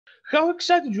How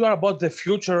excited you are about the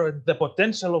future and the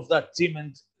potential of that team,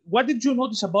 and what did you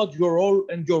notice about your role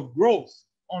and your growth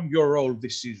on your role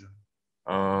this season?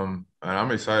 And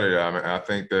I'm excited. I mean, I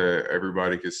think that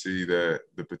everybody can see that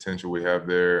the potential we have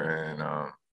there, and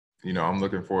I'm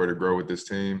looking forward to grow with this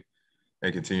team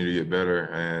and continue to get better.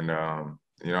 And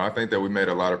I think that we made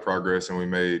a lot of progress, and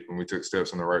we took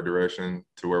steps in the right direction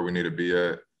to where we need to be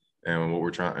at, and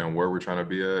where we're trying to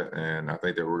be at. And I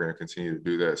think that we're going to continue to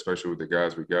do that, especially with the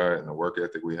guys we got and the work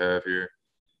ethic we have here,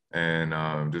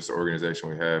 and just the organization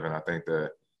we have. And I think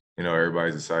that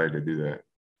everybody's excited to do that.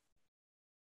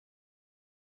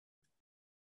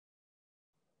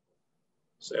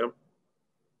 Sam?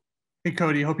 Hey,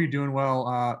 Cody, hope you're doing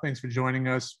well. Thanks for joining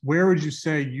us. Where would you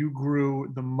say you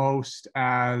grew the most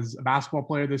as a basketball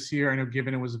player this year? I know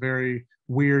given it was a very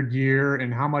weird year,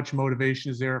 and how much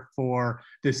motivation is there for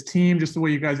this team, just the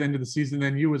way you guys ended the season,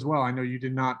 and you as well? I know you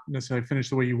did not necessarily finish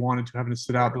the way you wanted to, having to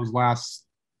sit out those last,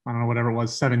 I don't know, whatever it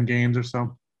was, 7 games or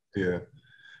so. Yeah.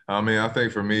 I mean, I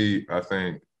think for me,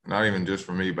 not even just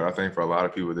for me, but I think for a lot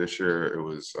of people this year, it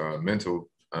was mental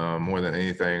more than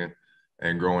anything.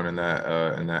 And growing in that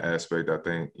aspect, I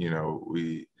think,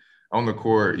 we on the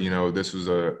court, this was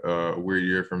a weird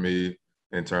year for me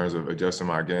in terms of adjusting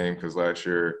my game, because last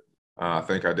year I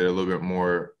think I did a little bit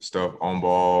more stuff on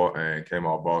ball and came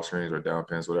off ball screens or down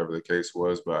pins, whatever the case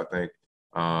was. But I think,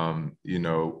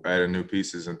 adding new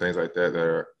pieces and things like that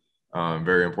are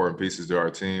very important pieces to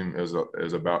our team. It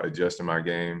was about adjusting my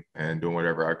game and doing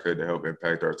whatever I could to help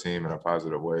impact our team in a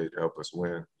positive way to help us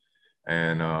win.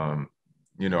 And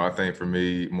I think for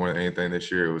me, more than anything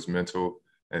this year, it was mental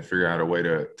and figuring out a way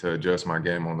to adjust my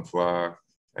game on the fly.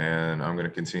 And I'm going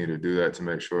to continue to do that to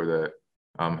make sure that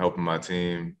I'm helping my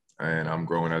team and I'm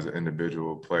growing as an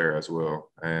individual player as well.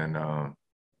 And,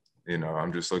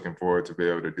 I'm just looking forward to be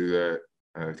able to do that,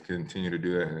 to continue to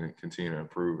do that and continue to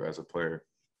improve as a player.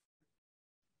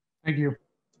 Thank you.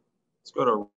 Let's go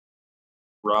to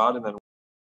Rod and then.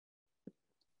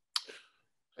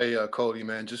 Hey, Cody,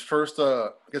 man, just first, I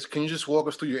guess, can you just walk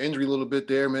us through your injury a little bit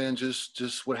there, man?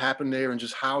 Just what happened there and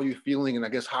just how you're feeling, and I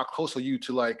guess how close are you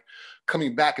to, like,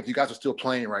 coming back if you guys are still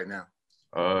playing right now?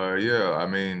 Yeah, I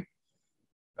mean,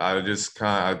 I just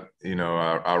kind of,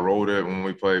 I rolled it when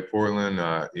we played Portland.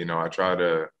 I tried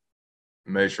to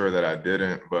make sure that I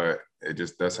didn't, but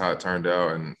that's how it turned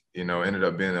out. And, ended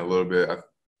up being a little bit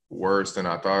worse than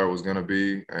I thought it was going to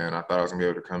be. And I thought I was going to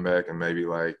be able to come back in maybe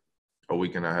like a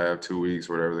week and a half, 2 weeks,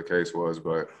 whatever the case was.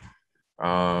 But,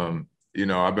 I've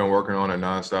been working on it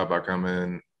nonstop. I come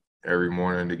in every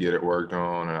morning to get it worked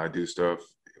on, and I do stuff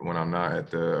when I'm not at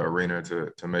the arena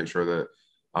to make sure that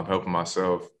I'm helping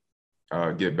myself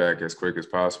get back as quick as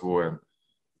possible.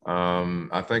 And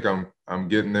I think I'm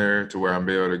getting there to where I'm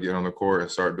able to get on the court and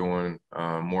start doing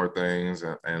more things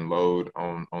and load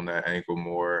on that ankle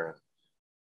more.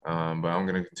 But I'm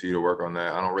going to continue to work on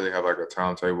that. I don't really have like a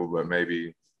timetable, but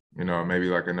maybe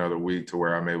like another week to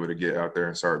where I'm able to get out there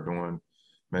and start doing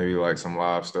maybe like some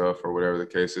live stuff or whatever the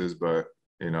case is. But,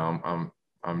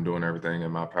 I'm doing everything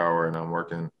in my power, and I'm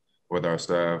working with our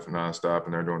staff nonstop,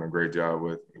 and they're doing a great job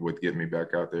with getting me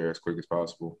back out there as quick as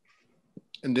possible.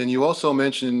 And then you also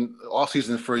mentioned off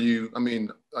season for you. I mean,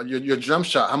 your jump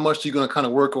shot, how much are you going to kind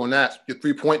of work on that, your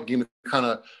 3-point game, to kind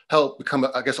of help become,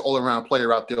 I guess, all-around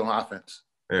player out there on offense?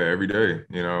 Yeah, every day.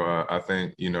 I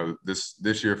think,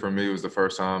 this year for me was the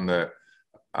first time that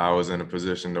I was in a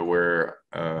position to where,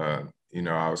 I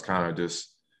was kind of just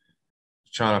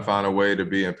trying to find a way to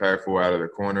be impactful out of the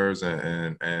corners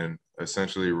and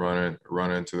essentially running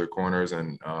to the corners.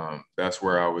 And that's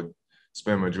where I would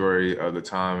spend majority of the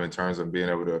time in terms of being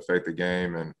able to affect the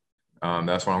game. And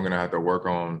that's what I'm going to have to work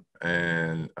on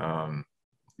and,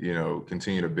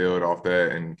 continue to build off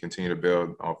that and continue to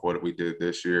build off what we did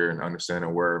this year and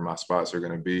understanding where my spots are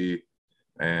going to be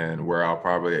and where I'll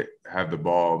probably have the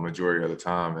ball majority of the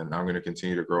time. And I'm going to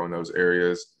continue to grow in those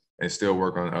areas and still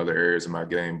work on other areas of my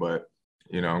game. But,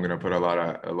 I'm going to put a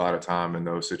lot of time in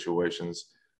those situations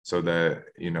so that,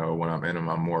 when I'm in them,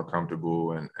 I'm more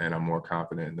comfortable and I'm more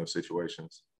confident in those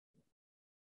situations.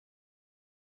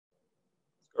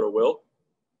 Let's go to Will.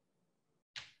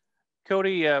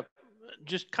 Cody,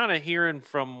 just kind of hearing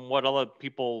from what other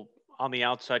people on the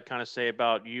outside kind of say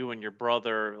about you and your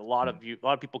brother, a lot of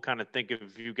people kind of think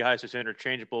of you guys as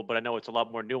interchangeable, but I know it's a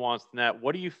lot more nuanced than that.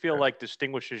 What do you feel like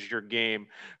distinguishes your game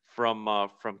from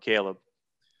Caleb?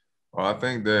 Well, I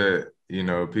think that,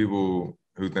 people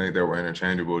who think that we're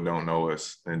interchangeable don't know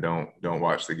us and don't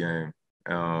watch the game.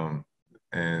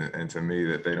 And to me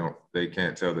that they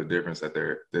can't tell the difference that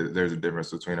there's a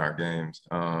difference between our games.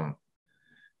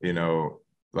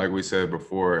 like we said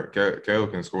before,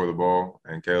 Caleb can score the ball,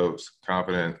 and Caleb's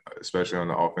confident, especially on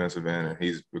the offensive end, and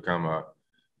he's become a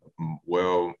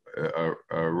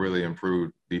really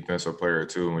improved defensive player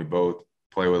too. And we both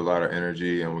play with a lot of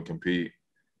energy, and we compete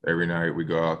every night. We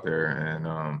go out there,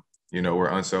 and we're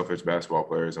unselfish basketball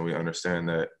players, and we understand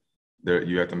that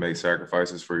you have to make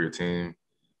sacrifices for your team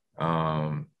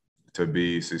to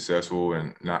be successful,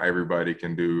 and not everybody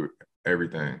can do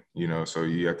everything, so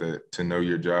you have to know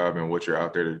your job and what you're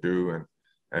out there to do,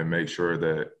 and make sure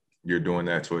that you're doing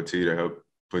that to a T to help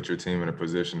put your team in a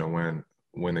position to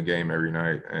win the game every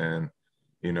night. And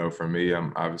for me,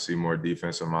 I'm obviously more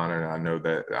defensive minded, and I know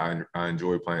that I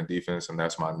enjoy playing defense, and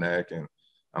that's my neck, and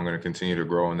I'm going to continue to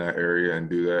grow in that area and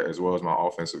do that, as well as my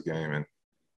offensive game. And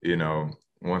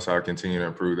once I continue to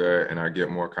improve that and I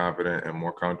get more confident and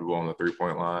more comfortable on the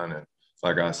 3-point line, and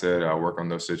like I said, I work on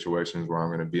those situations where I'm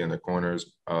going to be in the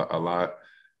corners a lot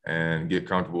and get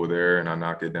comfortable there, and I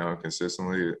knock it down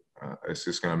consistently. It's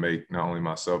just going to make not only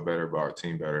myself better, but our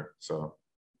team better. So.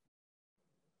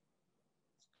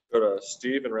 Go to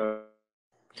Steve and round.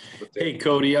 Hey,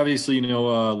 Cody, obviously,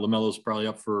 LaMelo's probably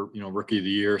up for, Rookie of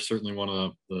the Year, certainly one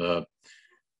of the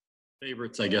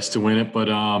favorites, I guess, to win it. But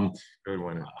good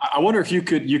winner. I wonder if you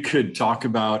could talk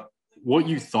about what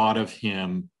you thought of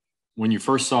him when you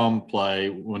first saw him play,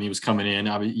 when he was coming in.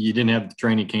 I mean, you didn't have the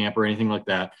training camp or anything like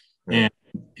that. Yeah. And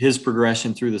his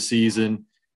progression through the season,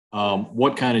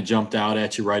 what kind of jumped out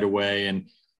at you right away? And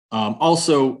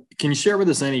also, can you share with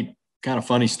us any kind of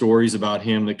funny stories about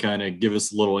him that kind of give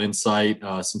us a little insight,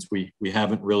 since we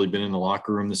haven't really been in the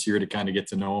locker room this year to kind of get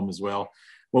to know him as well?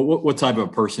 What type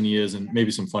of person he is, and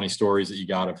maybe some funny stories that you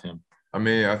got of him? I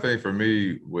mean, I think for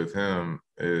me with him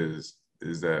is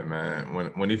that, man,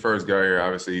 when he first got here,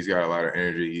 obviously he's got a lot of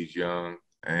energy. He's young,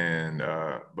 and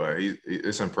but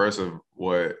it's impressive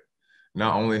what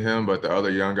not only him but the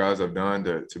other young guys have done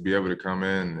to be able to come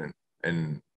in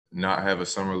and not have a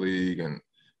summer league and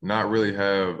not really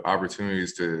have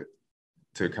opportunities to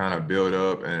kind of build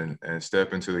up and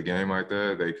step into the game like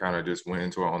that. They kind of just went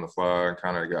into it on the fly and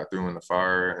kind of got through in the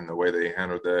fire, and the way they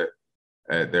handled that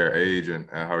at their age and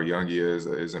how young he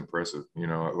is impressive. A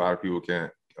lot of people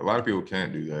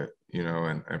can't do that,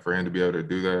 and for him to be able to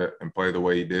do that and play the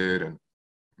way he did and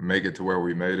make it to where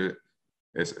we made it,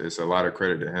 it's a lot of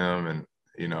credit to him and,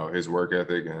 his work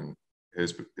ethic and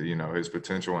his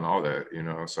potential and all that,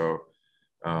 so,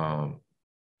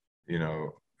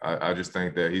 I just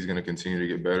think that he's going to continue to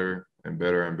get better and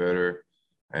better and better.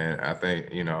 And I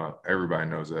think, everybody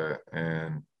knows that.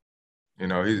 And,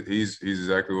 he's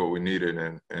exactly what we needed,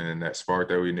 and that spark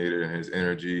that we needed, and his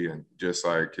energy, and just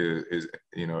like his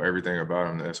everything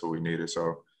about him, that's what we needed.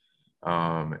 So,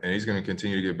 and he's going to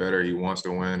continue to get better. He wants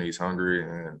to win. He's hungry.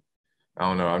 And I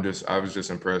don't know. I was just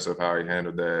impressed of how he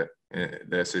handled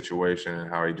that situation and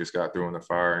how he just got through in the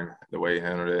fire and the way he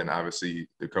handled it. And obviously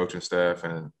the coaching staff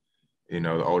and,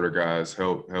 the older guys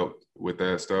help with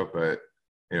that stuff. But,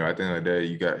 at the end of the day,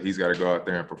 he's got to go out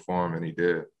there and perform, and he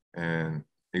did. And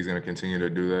he's going to continue to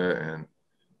do that.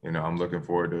 And, I'm looking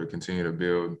forward to continue to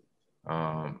build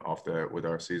off that with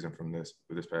our season from this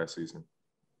past season.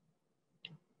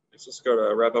 Let's just go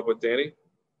to wrap up with Danny.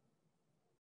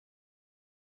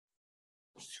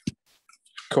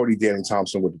 Cody, Danny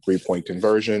Thompson with the 3-point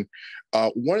conversion.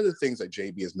 One of the things that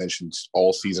JB has mentioned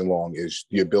all season long is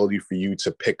the ability for you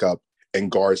to pick up and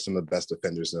guard some of the best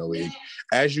defenders in the league.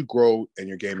 As you grow and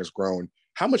your game has grown,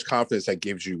 how much confidence that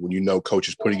gives you when coach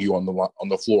is putting you on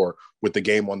the floor with the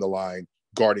game on the line,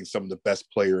 guarding some of the best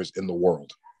players in the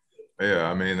world? Yeah,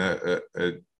 I mean,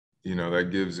 that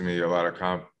gives me a lot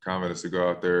of confidence to go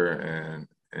out there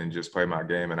and just play my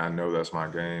game. And I know that's my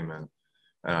game, and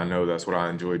I know that's what I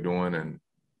enjoy doing. And,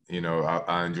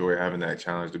 I enjoy having that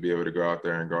challenge to be able to go out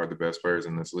there and guard the best players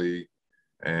in this league.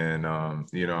 And, I'm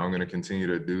going to continue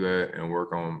to do that and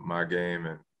work on my game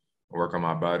and work on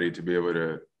my body to be able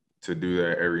to do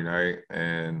that every night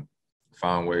and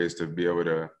find ways to be able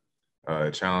to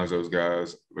challenge those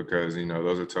guys, because,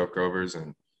 those are tough covers,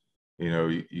 and,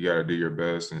 you got to do your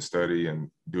best and study and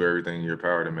do everything in your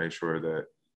power to make sure that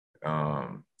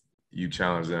you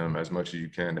challenge them as much as you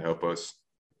can to help us,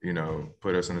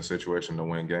 put us in a situation to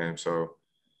win games. So,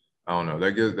 I don't know.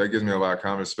 That gives me a lot of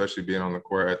confidence, especially being on the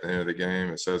court at the end of the game.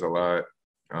 It says a lot.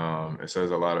 It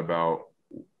says a lot about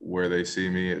where they see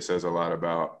me. It says a lot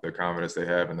about the confidence they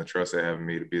have and the trust they have in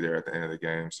me to be there at the end of the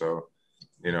game. So,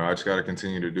 I just got to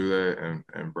continue to do that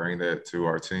and bring that to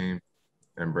our team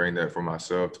and bring that for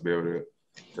myself to be able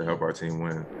to help our team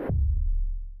win.